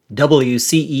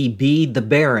WCEB The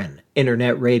Barron,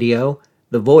 Internet Radio,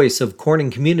 the voice of Corning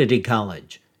Community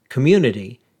College.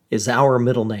 Community is our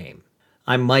middle name.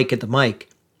 I'm Mike at the mic,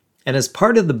 and as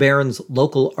part of the Barron's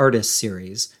Local Artists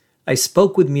Series, I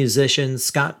spoke with musician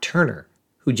Scott Turner,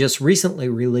 who just recently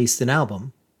released an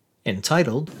album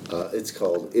entitled... It's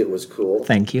called It Was Cool.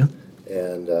 Thank you.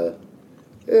 And,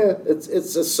 it's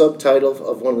a subtitle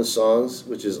of one of the songs,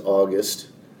 which is August.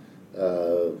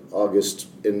 August,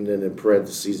 and then in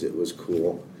parentheses, it was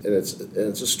cool. And it's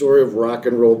a story of rock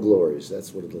and roll glories.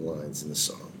 That's one of the lines in the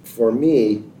song. For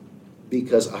me,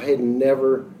 because I had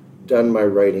never done my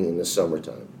writing in the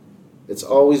summertime. It's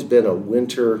always been a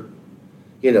winter,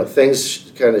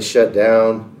 things kind of shut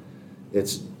down.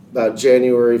 It's about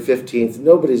January 15th.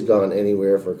 Nobody's gone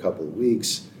anywhere for a couple of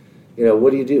weeks.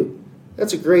 What do?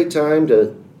 That's a great time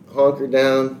to hunker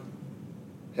down,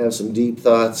 have some deep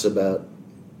thoughts about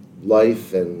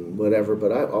life and whatever,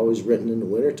 but I've always written in the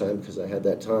wintertime because I had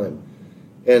that time.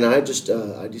 And I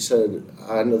decided,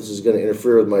 I know this is going to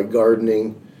interfere with my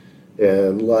gardening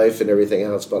and life and everything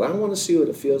else, but I want to see what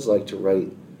it feels like to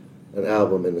write an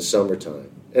album in the summertime.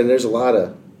 And there's a lot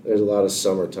of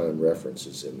summertime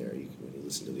references in there. When you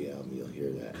listen to the album, you'll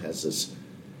hear that. It has this,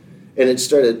 and it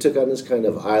took on this kind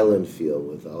of island feel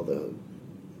with all the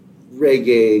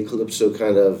reggae, calypso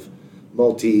kind of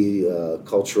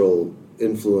multi-cultural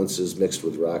influences mixed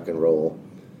with rock and roll.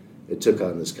 It took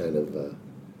on this kind of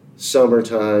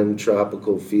summertime,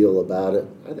 tropical feel about it.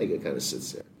 I think it kind of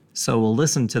sits there. So we'll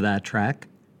listen to that track,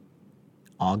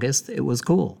 August, It Was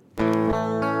Cool.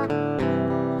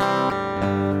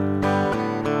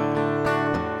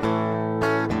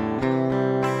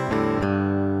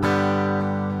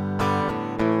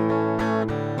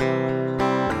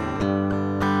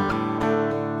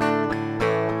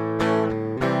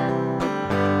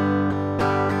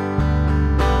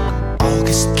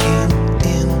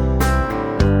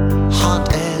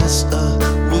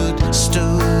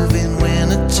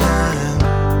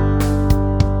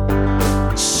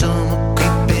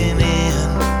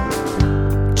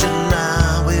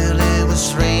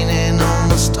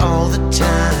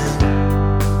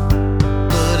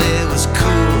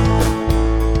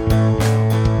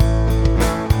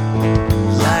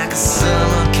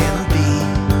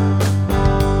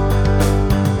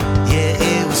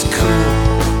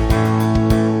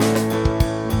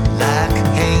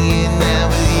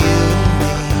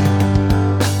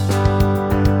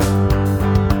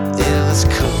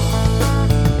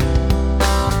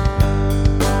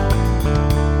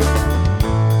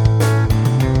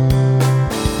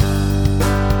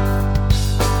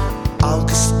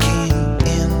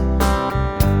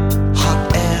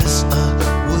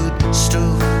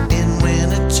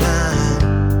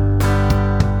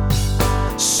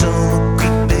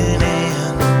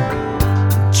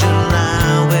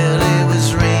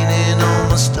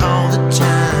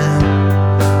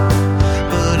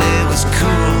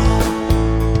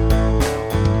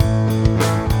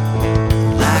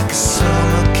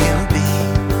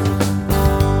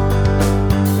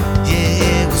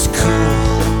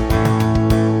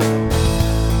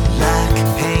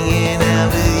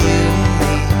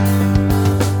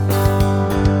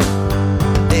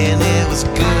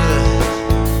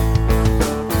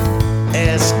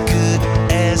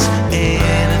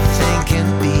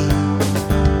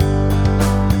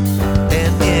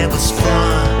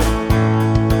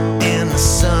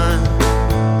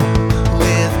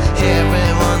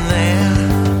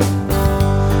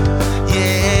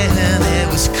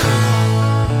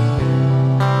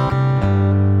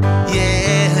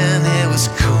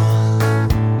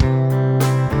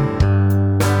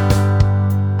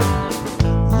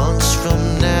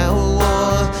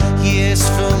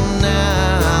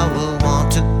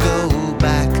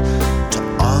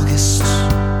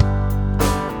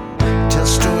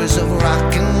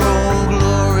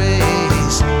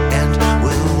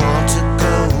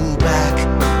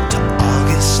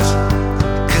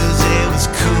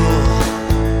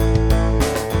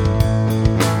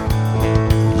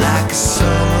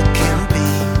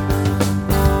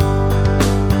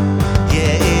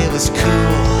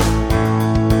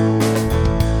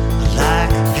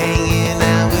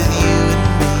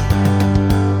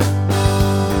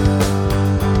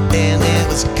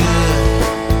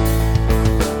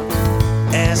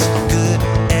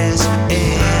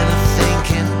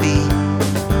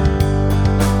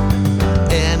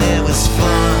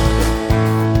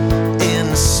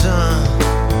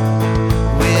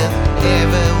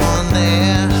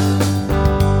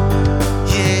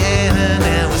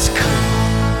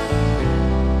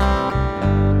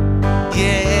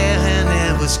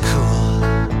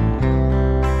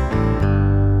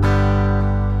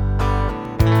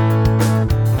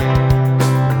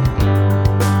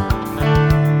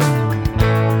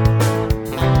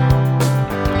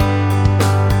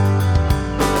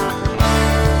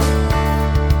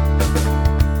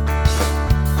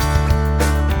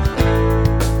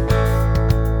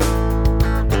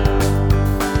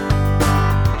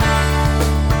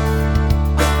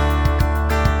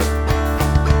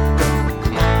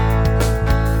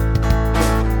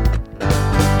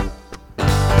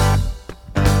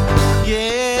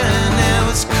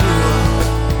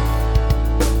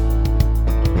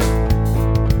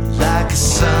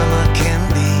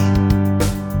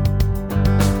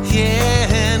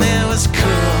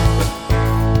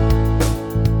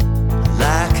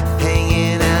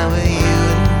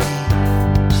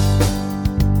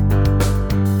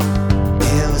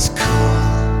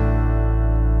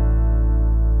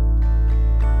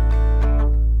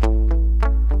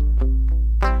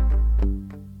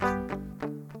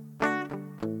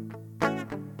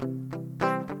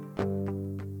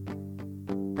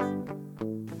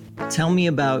 Tell me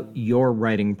about your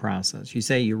writing process. You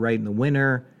say you write in the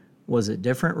winter. Was it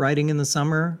different writing in the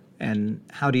summer? And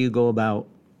how do you go about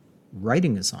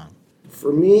writing a song?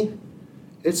 For me,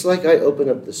 it's like I open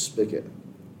up the spigot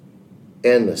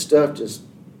and the stuff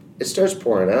it starts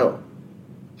pouring out.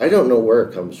 I don't know where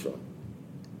it comes from.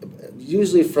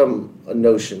 Usually from a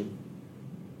notion.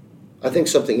 I think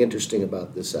something interesting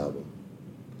about this album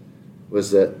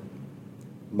was that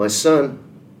my son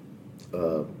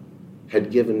had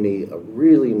given me a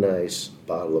really nice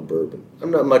bottle of bourbon.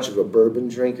 I'm not much of a bourbon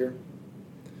drinker,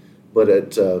 but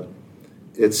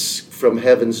it's from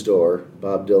Heaven's Door,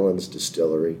 Bob Dylan's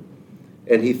distillery,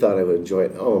 and he thought I would enjoy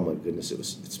it. Oh my goodness,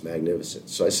 it's magnificent.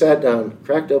 So I sat down,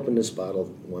 cracked open this bottle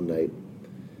one night,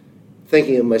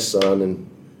 thinking of my son, and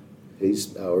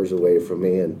he's hours away from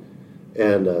me,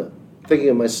 and thinking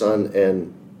of my son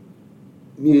and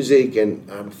music, and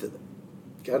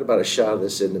got about a shot of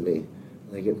this into me,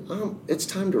 thinking, it's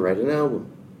time to write an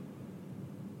album.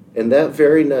 And that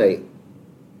very night,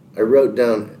 I wrote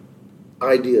down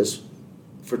ideas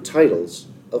for titles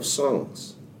of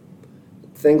songs.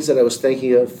 Things that I was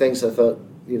thinking of, things I thought,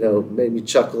 made me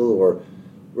chuckle or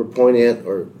were poignant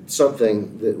or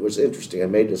something that was interesting. I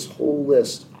made this whole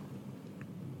list.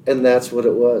 And that's what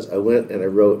it was. I went and I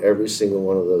wrote every single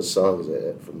one of those songs.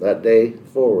 From that day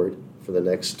forward, for the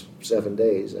next 7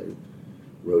 days, I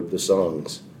wrote the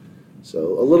songs.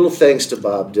 So a little thanks to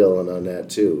Bob Dylan on that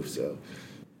too. So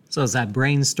it's that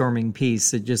brainstorming piece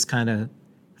that just kind of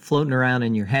floating around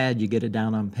in your head, you get it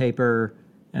down on paper,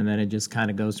 and then it just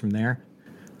kind of goes from there?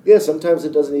 Yeah, sometimes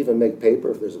it doesn't even make paper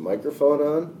if there's a microphone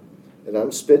on, and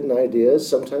I'm spitting ideas.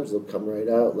 Sometimes they'll come right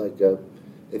out. Like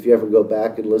if you ever go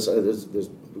back and listen, there's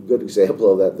a good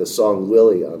example of that, the song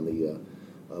Willie on the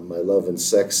My Love and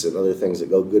Sex and Other Things That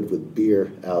Go Good with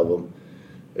Beer album.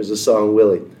 There's a song,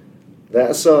 Willie.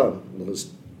 That song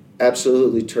was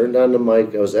absolutely turned on the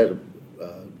mic. I was at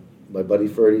my buddy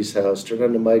Ferdy's house, turned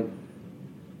on the mic,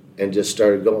 and just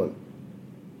started going.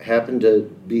 Happened to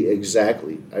be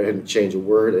exactly, I didn't change a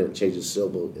word, I didn't change a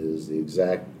syllable. It is the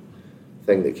exact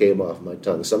thing that came off my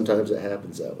tongue. Sometimes it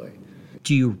happens that way.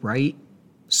 Do you write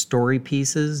story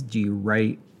pieces? Do you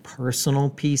write personal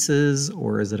pieces,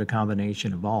 or is it a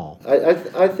combination of all?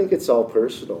 I think it's all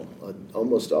personal,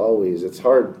 almost always. It's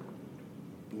hard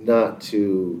not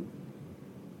to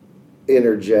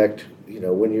interject,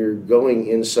 when you're going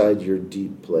inside your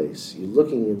deep place, you're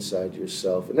looking inside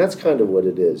yourself, and that's kind of what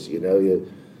it is,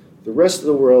 the rest of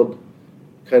the world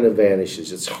kind of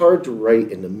vanishes. It's hard to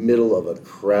write in the middle of a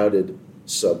crowded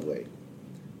subway.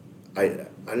 I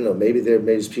don't know, maybe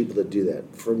there's people that do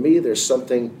that. For me, there's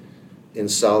something in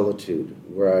solitude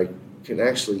where I can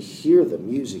actually hear the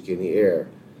music in the air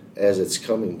as it's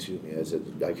coming to me,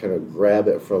 I kind of grab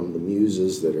it from the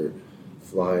muses that are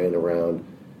flying around.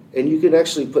 And you can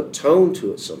actually put tone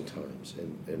to it sometimes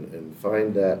and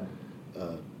find that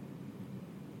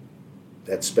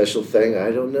that special thing.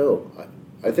 I don't know.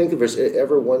 I think if there's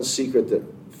ever one secret that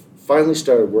finally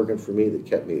started working for me that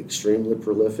kept me extremely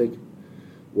prolific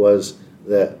was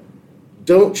that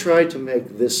don't try to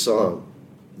make this song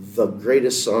the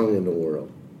greatest song in the world.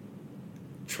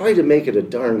 Try to make it a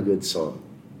darn good song.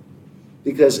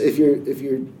 Because if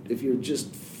you're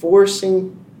just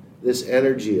forcing this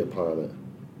energy upon it,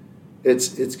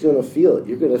 it's going to feel it.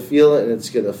 You're going to feel it, and it's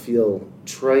going to feel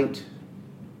trite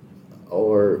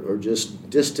or just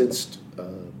distanced.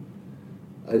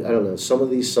 I don't know. Some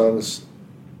of these songs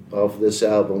off this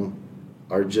album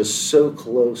are just so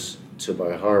close to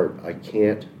my heart. I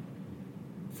can't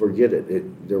forget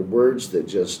it. They're words that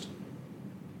just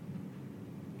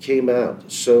came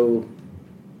out so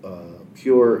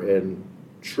pure and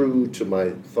true to my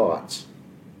thoughts.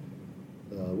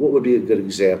 What would be a good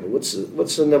example? What's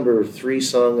the number 3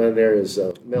 song on there? Is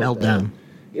Meltdown.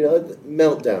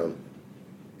 Meltdown.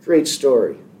 Great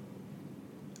story.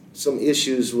 Some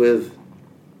issues with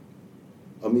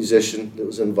a musician that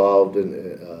was involved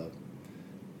in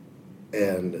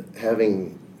and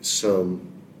having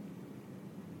some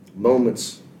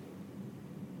moments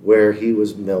where he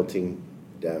was melting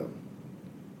down.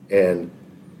 And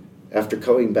after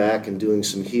coming back and doing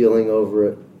some healing over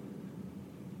it,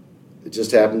 it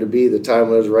just happened to be the time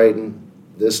I was writing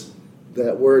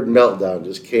that word meltdown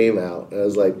just came out. And I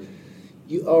was like,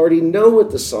 you already know what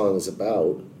the song is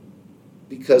about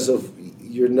because of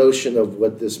your notion of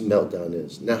what this meltdown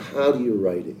is. Now, how do you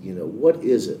write it? What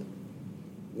is it?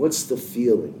 What's the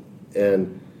feeling?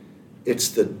 And it's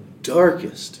the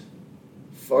darkest,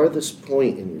 farthest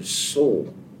point in your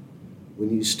soul when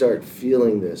you start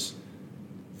feeling this.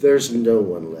 There's no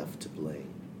one left to blame.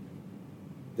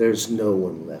 There's no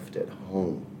one left at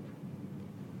home.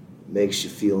 It makes you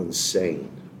feel insane.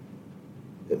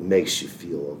 It makes you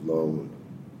feel alone.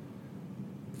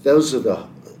 Those are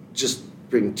just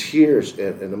bring tears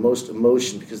and the most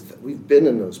emotion, because we've been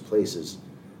in those places.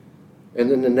 And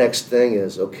then the next thing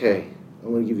is, okay,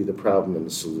 I'm going to give you the problem and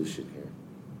the solution here.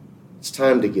 It's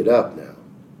time to get up now.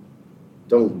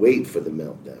 Don't wait for the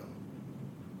meltdown.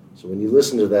 So when you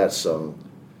listen to that song,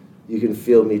 you can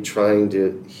feel me trying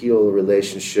to heal a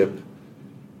relationship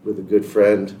with a good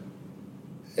friend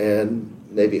and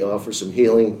maybe offer some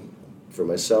healing for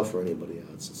myself or anybody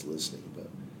else that's listening. But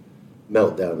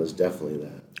Meltdown is definitely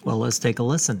that. Well, let's take a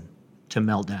listen to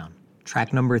Meltdown,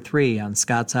 track number 3 on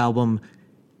Scott's album,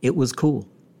 It Was Cool.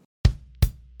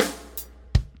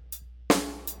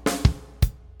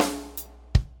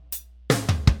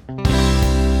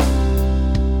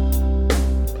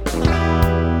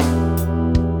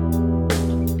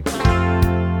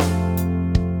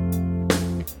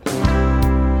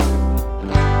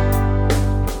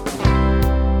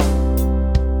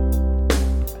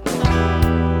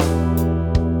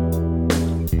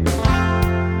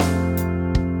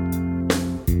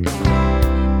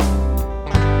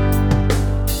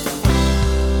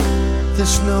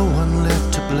 There's no one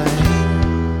left to blame.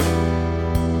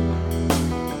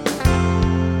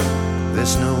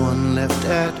 There's no one left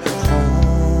at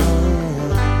home.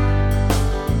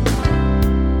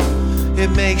 It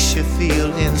makes you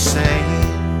feel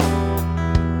insane.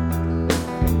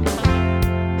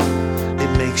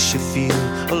 It makes you feel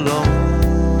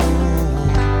alone.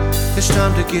 It's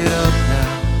time to get up now.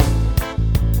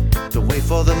 Don't wait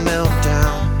for the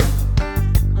meltdown.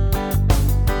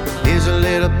 Here's a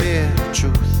little bit of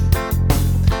truth.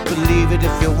 Believe it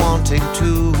if you're wanting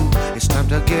to. It's time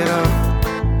to get up.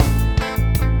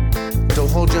 Don't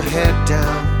hold your head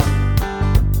down.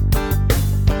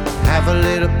 Have a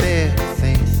little bit of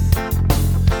faith.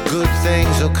 Good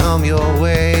things will come your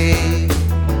way.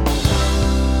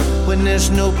 When there's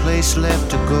no place left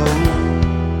to go.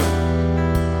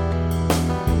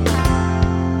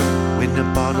 When the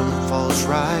bottom falls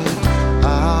right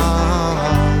out.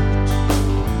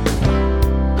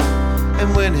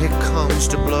 And when it comes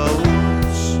to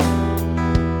blows,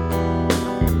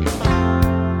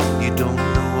 you don't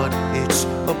know what it's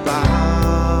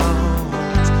about.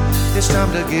 It's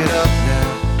time to get up now.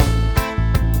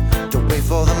 Don't wait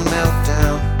for the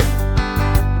meltdown.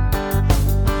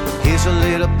 Here's a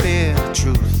little bit of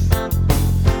truth.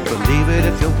 Believe it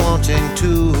if you're wanting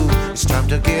to. It's time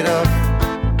to get up.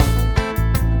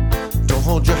 Don't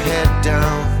hold your head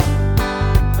down.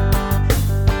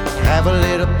 Have a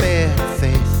little bit of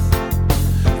faith.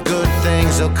 Good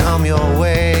things will come your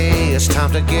way. It's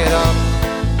time to get up.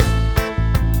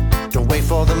 Don't wait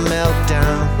for the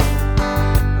meltdown.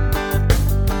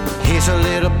 Here's a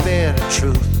little bit of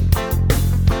truth.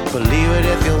 Believe it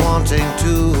if you're wanting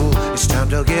to. It's time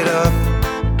to get up.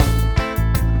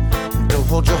 Don't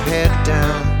hold your head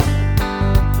down.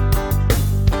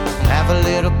 Have a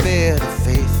little bit of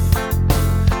faith.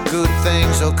 Good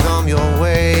things will come your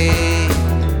way.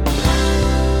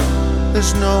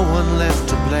 There's no one left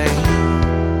to blame.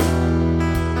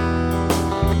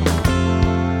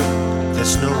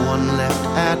 There's no one left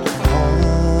at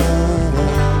home.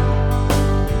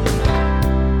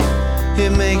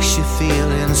 It makes you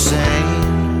feel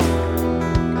insane.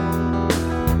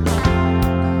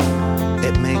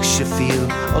 It makes you feel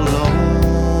alone.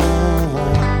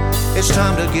 It's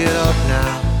time to get up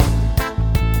now.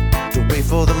 Don't wait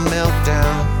for the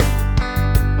meltdown.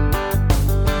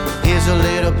 Here's a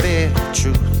little bit of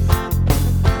truth.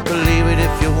 Believe it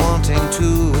if you're wanting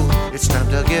to. It's time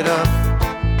to get up.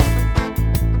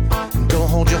 Don't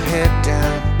hold your head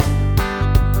down.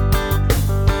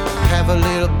 Have a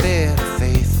little bit of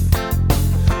faith.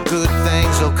 Good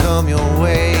things will come your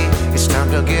way. It's time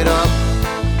to get up.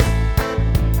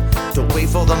 Don't wait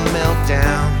for the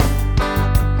meltdown.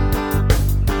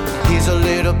 Here's a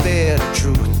little bit of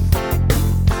truth.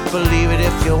 Believe it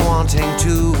if you're wanting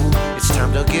to. It's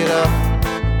time to get up.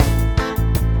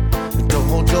 Don't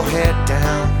hold your head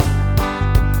down.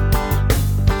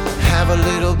 Have a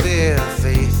little bit of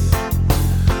faith.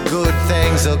 Good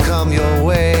things will come your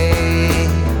way.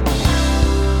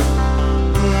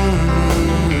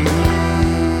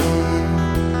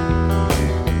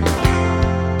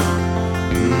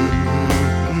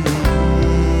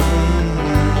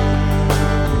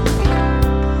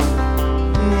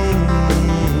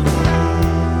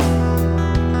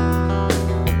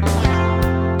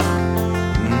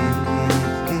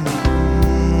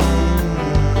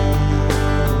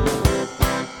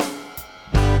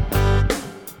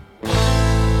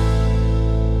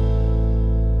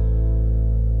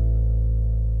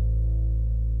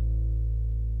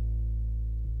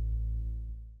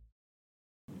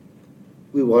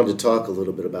 we wanted to talk a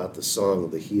little bit about the song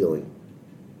of the healing.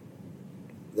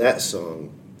 That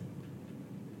song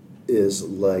is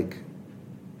like,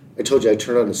 I told you I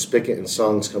turn on the spigot and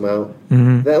songs come out.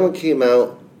 Mm-hmm. That one came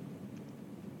out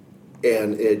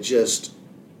and it just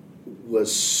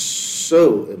was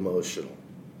so emotional.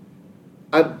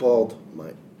 I bawled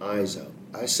my eyes out.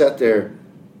 I sat there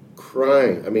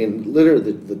crying. I mean,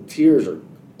 literally, the tears are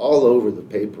all over the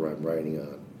paper I'm writing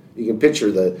on. You can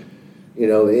picture the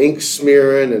ink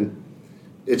smearing, and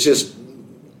it's just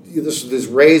this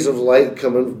rays of light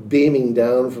coming, beaming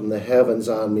down from the heavens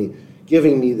on me,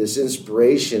 giving me this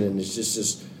inspiration, and it's just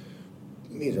this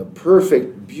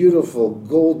perfect, beautiful,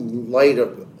 golden light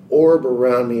orb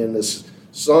around me, and this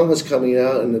song is coming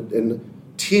out, and the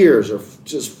tears are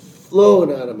just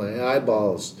flowing out of my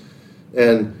eyeballs.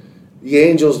 And the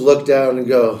angels look down and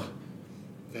go,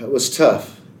 that was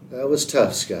tough. That was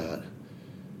tough, Scott.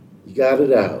 You got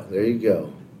it out. There you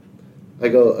go. I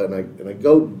go and I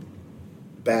go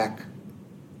back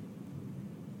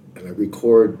and I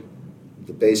record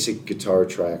the basic guitar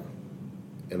track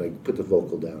and I put the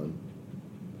vocal down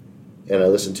and I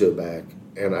listen to it back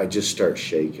and I just start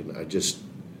shaking. I just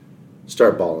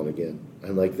start bawling again.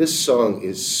 I'm like, this song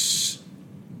is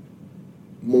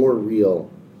more real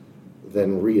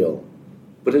than real,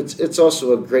 but it's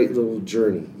also a great little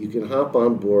journey. You can hop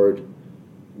on board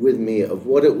with me of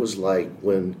what it was like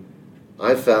when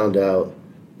I found out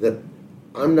that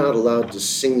I'm not allowed to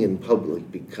sing in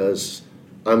public because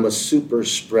I'm a super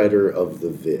spreader of the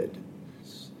vid.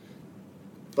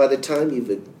 By the time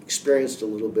you've experienced a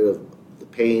little bit of the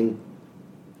pain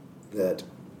that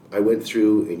I went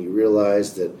through and you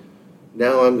realize that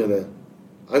now I'm gonna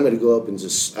go up into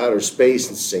outer space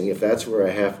and sing if that's where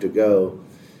I have to go.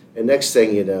 And next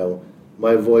thing you know,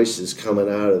 my voice is coming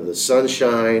out of the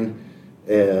sunshine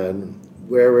and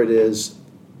where it is,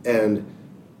 and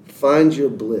find your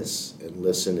bliss and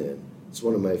listen in. It's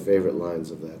one of my favorite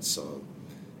lines of that song.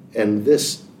 And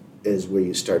this is where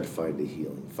you start to find a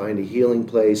healing. Find a healing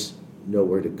place, know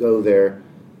where to go there,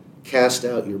 cast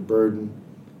out your burden,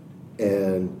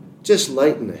 and just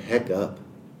lighten the heck up.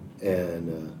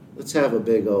 And let's have a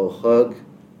big old hug,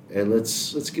 and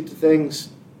let's get to things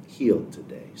healed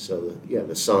today. So,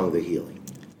 the song, The Healing.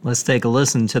 Let's take a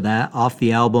listen to that off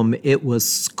the album It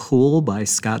Was Cool by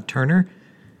Scott Turner,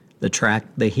 the track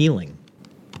The Healing.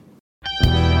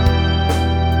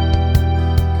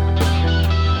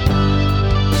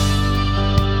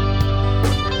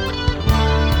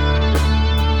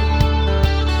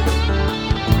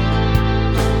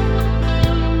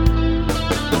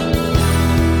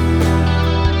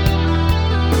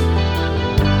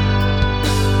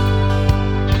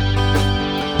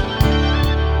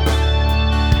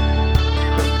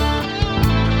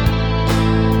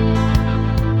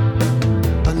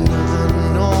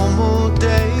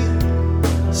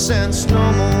 Since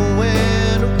normal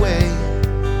went away,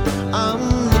 I'm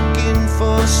looking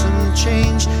for some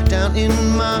change down in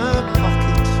my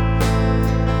pocket.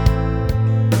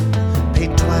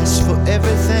 Paid twice for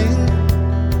everything,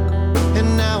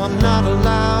 and now I'm not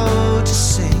allowed to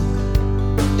sing.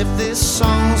 If this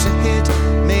song's a hit,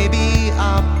 maybe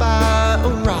I'll buy a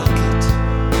rocket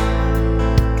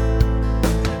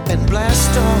and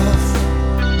blast off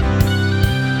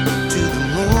to the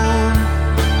moon.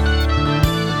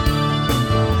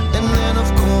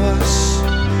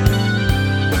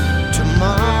 To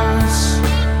Mars,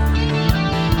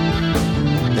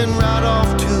 and right off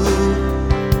to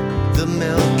the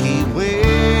Milky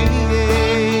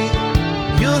Way.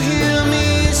 You'll hear me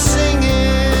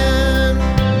singing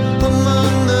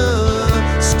among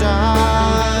the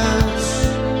stars.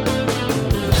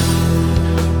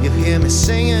 You'll hear me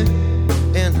singing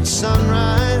in the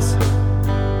sunrise.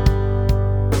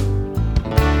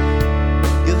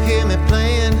 You'll hear me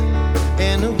playing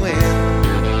in the wind.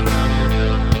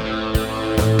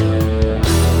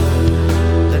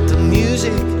 Let the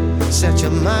music set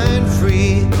your mind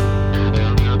free.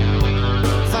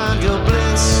 Find your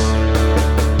bliss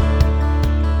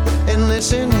and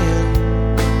listen in,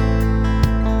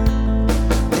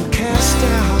 and cast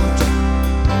out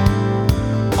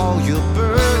all your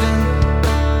burden,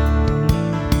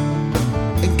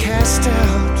 and cast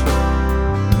out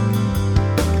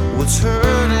what's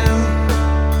hurting,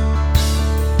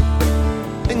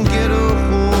 and get a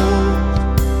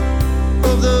hold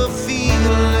of the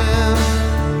feeling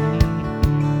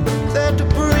that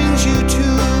brings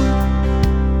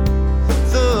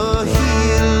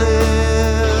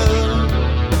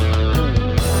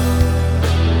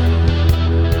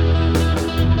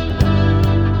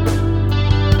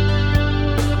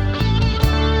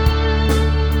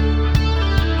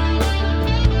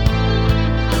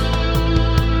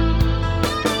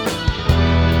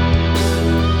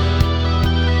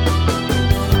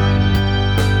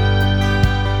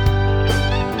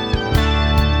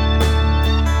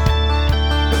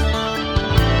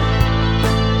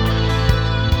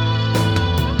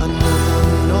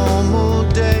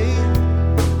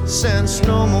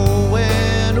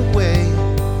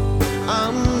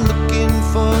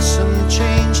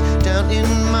change down in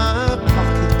my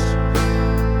pocket.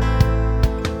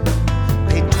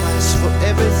 Paid twice for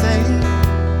everything,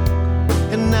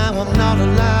 and now I'm not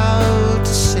allowed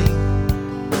to sing.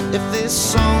 If this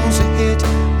song's a hit,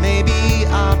 maybe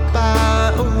I'll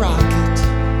buy a rocket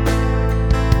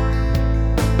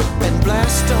and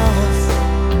blast off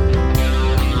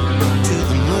to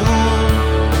the moon.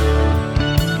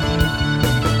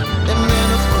 And then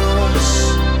of course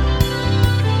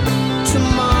to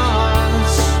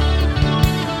Mars,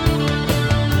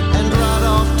 and right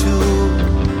off to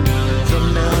the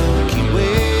Milky Way.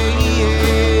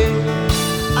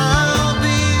 I'll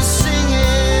be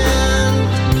singing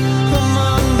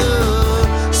among the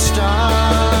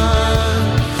stars.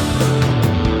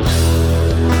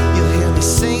 You'll hear me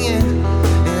singing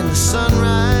in the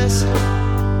sunrise.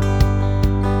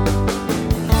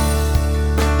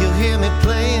 You'll hear me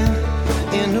playing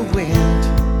in the wind.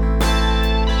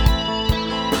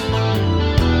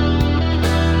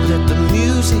 Let the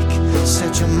music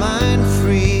set your mind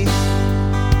free.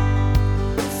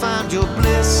 Find your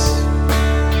bliss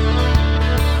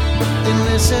in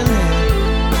listening,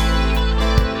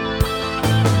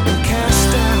 and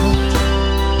cast out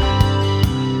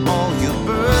all your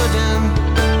burden,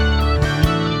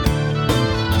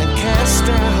 and cast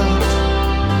out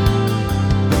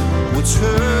what's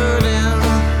hurting,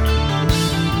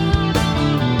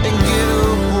 and get a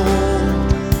hold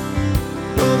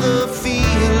of the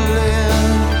feeling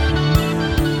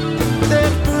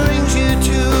that brings you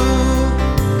to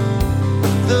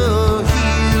the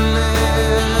healing.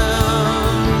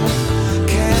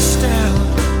 Cast out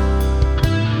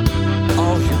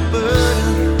all your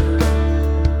burden,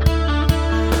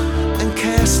 and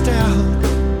cast out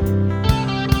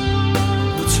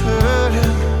what's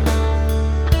hurting,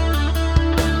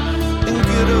 and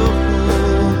get a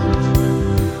hold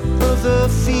of the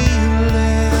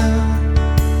feeling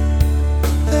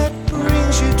that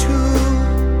brings you to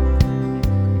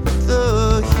the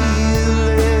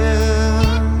healing.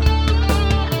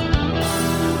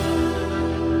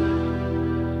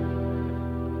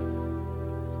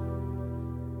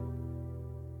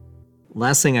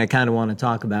 Last thing I kind of want to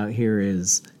talk about here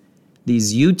is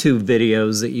these YouTube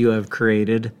videos that you have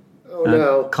created Oh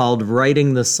no. called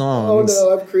Writing the Oh Songs.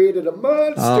 no, I've created a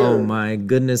monster. Oh my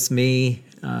goodness me.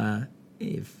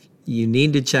 If you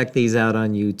need to check these out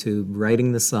on YouTube,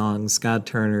 Writing the Songs, Scott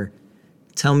Turner.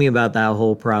 Tell me about that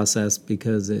whole process,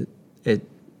 because it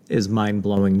is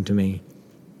mind-blowing to me.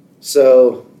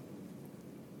 So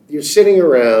you're sitting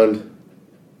around,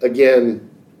 again,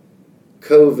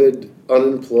 COVID,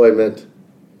 unemployment,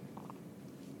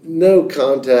 no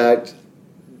contact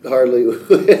hardly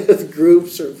with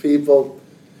groups or people.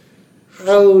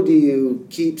 How do you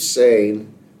keep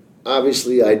sane?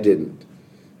 Obviously I didn't,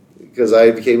 because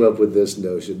I came up with this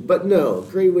notion. But no,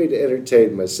 great way to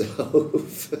entertain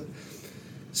myself.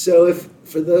 So if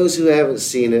for those who haven't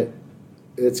seen it,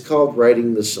 it's called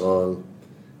Writing the Song.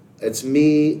 It's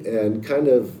me and kind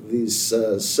of these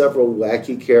several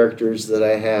wacky characters that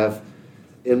I have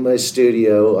in my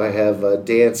studio. I have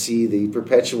Dancy, the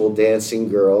perpetual dancing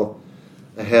girl.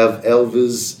 I have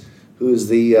Elvis, who's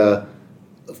the,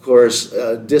 of course,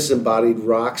 disembodied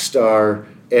rock star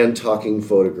and talking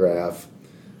photograph.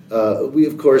 We,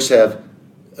 of course, have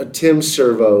Tim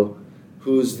Servo,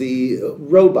 who's the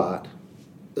robot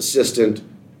assistant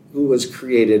who was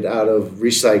created out of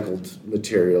recycled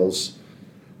materials.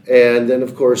 And then,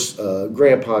 of course,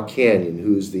 Grandpa Canyon,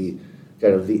 who's the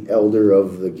kind of the elder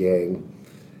of the gang.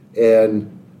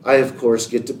 And I, of course,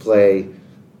 get to play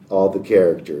all the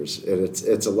characters, and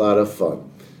it's a lot of fun.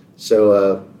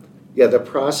 So, yeah, the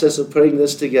process of putting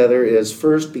this together is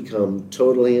first become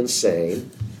totally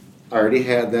insane. I already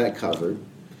had that covered.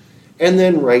 And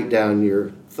then write down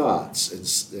your thoughts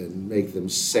and make them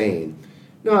sane.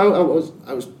 No, I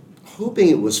was hoping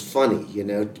it was funny, you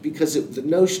know, because the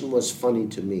notion was funny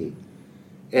to me.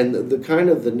 And the kind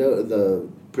of the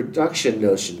production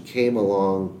notion came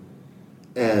along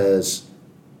as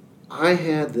I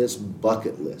had this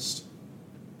bucket list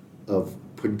of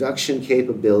production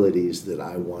capabilities that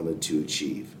I wanted to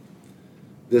achieve.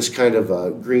 This kind of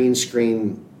a green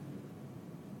screen,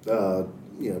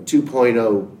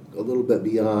 2.0, a little bit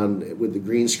beyond, with the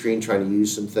green screen, trying to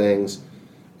use some things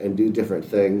and do different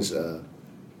things,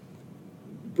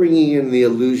 bringing in the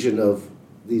illusion of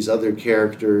these other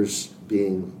characters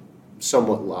being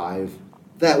somewhat live.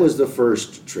 That was the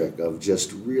first trick of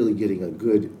just really getting a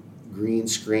good green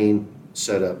screen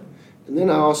setup. And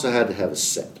then I also had to have a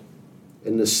set.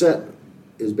 And the set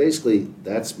is basically,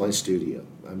 that's my studio.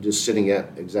 I'm just sitting at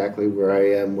exactly where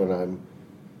I am when I'm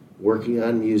working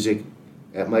on music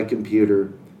at my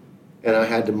computer. and I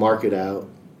had to mark it out.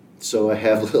 So I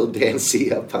have little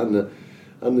Dancy up on the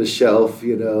shelf,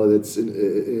 that's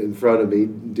in front of me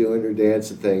doing her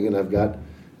dancing thing, and I've got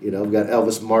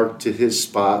Elvis marked to his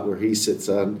spot where he sits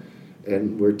on,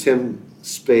 and where Tim's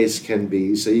space can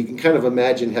be. So you can kind of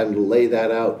imagine having to lay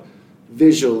that out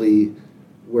visually,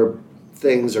 where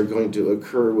things are going to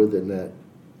occur within that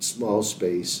small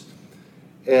space,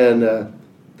 and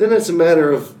then it's a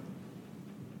matter of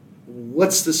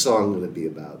what's the song going to be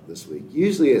about this week.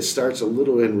 Usually it starts a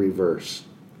little in reverse.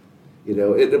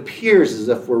 It appears as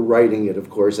if we're writing it, of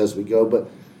course, as we go, but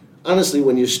honestly,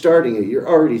 when you're starting it, you're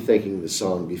already thinking the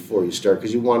song before you start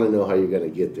because you want to know how you're going to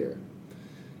get there.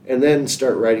 And then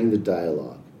start writing the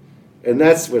dialogue. And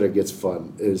that's when it gets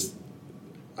fun, is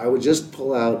I would just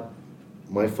pull out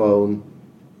my phone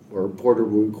or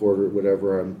portable recorder,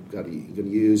 whatever I'm going to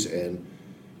use, and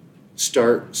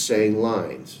start saying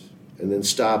lines. And then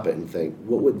stop it and think,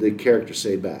 what would the character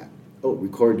say back? Oh,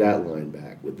 record that line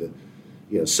back with the,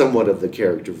 somewhat of the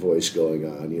character voice going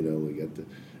on. We got the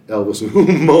Elvis,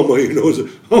 Mama,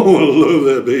 oh, I love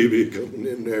that baby coming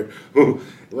in there.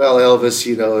 Well, Elvis,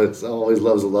 it's always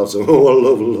loves a love song. Oh, I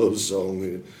love a love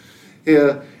song.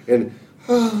 Yeah, and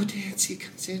oh, Dancy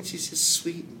comes in, she's just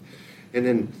sweet.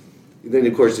 And then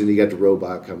of course, you got the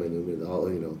robot coming in with all,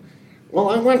 well,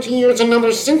 I want to use another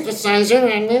synthesizer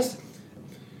on this.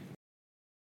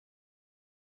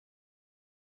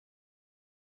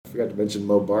 I forgot to mention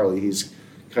Mo Barley. He's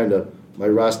kind of my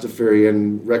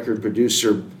Rastafarian record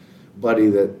producer buddy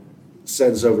that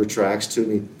sends over tracks to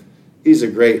me. He's a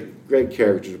great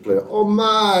character to play. Oh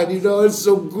man, it's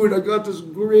so good. I got this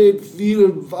great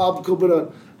feeling vibe coming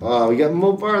on. Oh, we got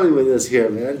Mo Barley with us here,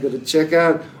 man. Got to check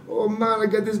out. Oh man, I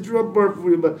got this drum part for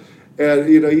you. And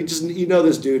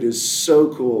this dude is so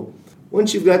cool.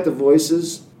 Once you've got the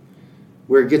voices,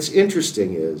 where it gets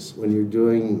interesting is when you're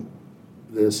doing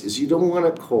this is you don't want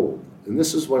it cold. And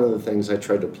this is one of the things I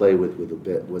tried to play with a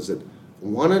bit, was that I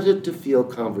wanted it to feel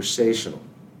conversational.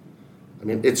 I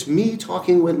mean, it's me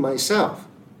talking with myself,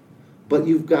 but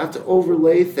you've got to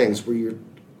overlay things where you're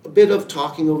a bit of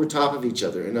talking over top of each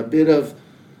other and a bit of,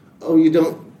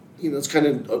 it's kind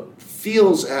of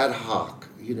feels ad hoc,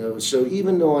 So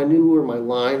even though I knew where my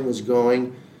line was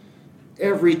going,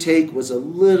 every take was a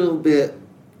little bit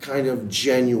kind of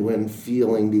genuine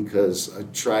feeling because I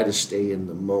try to stay in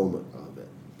the moment of it.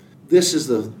 This is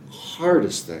the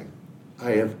hardest thing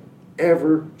I have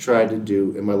ever tried to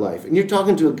do in my life. And you're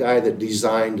talking to a guy that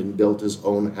designed and built his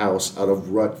own house out of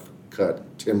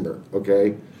rut-cut timber,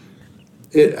 okay?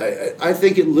 I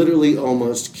think it literally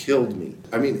almost killed me.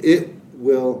 I mean, it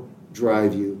will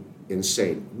drive you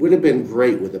insane. Would have been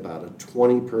great with about a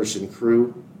 20-person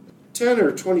crew. 10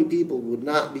 or 20 people would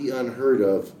not be unheard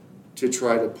of to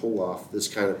try to pull off this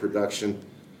kind of production.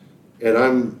 And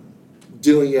I'm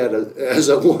doing it as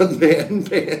a one-man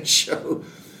band show.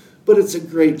 But it's a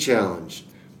great challenge.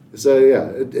 So yeah,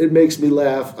 it makes me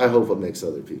laugh. I hope it makes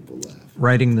other people laugh.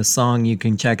 Writing the song, you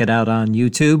can check it out on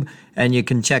YouTube, and you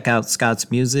can check out Scott's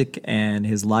music and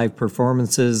his live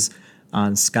performances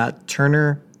on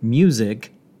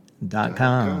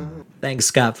scottturnermusic.com. Thanks,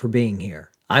 Scott, for being here.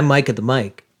 I'm Mike at the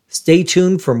mic. Stay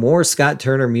tuned for more Scott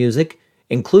Turner music,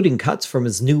 including cuts from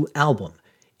his new album,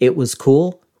 It Was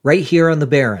Cool, right here on the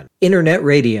Barren. Internet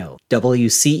Radio,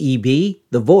 WCEB,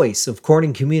 the voice of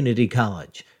Corning Community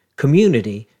College.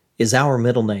 Community is our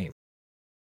middle name.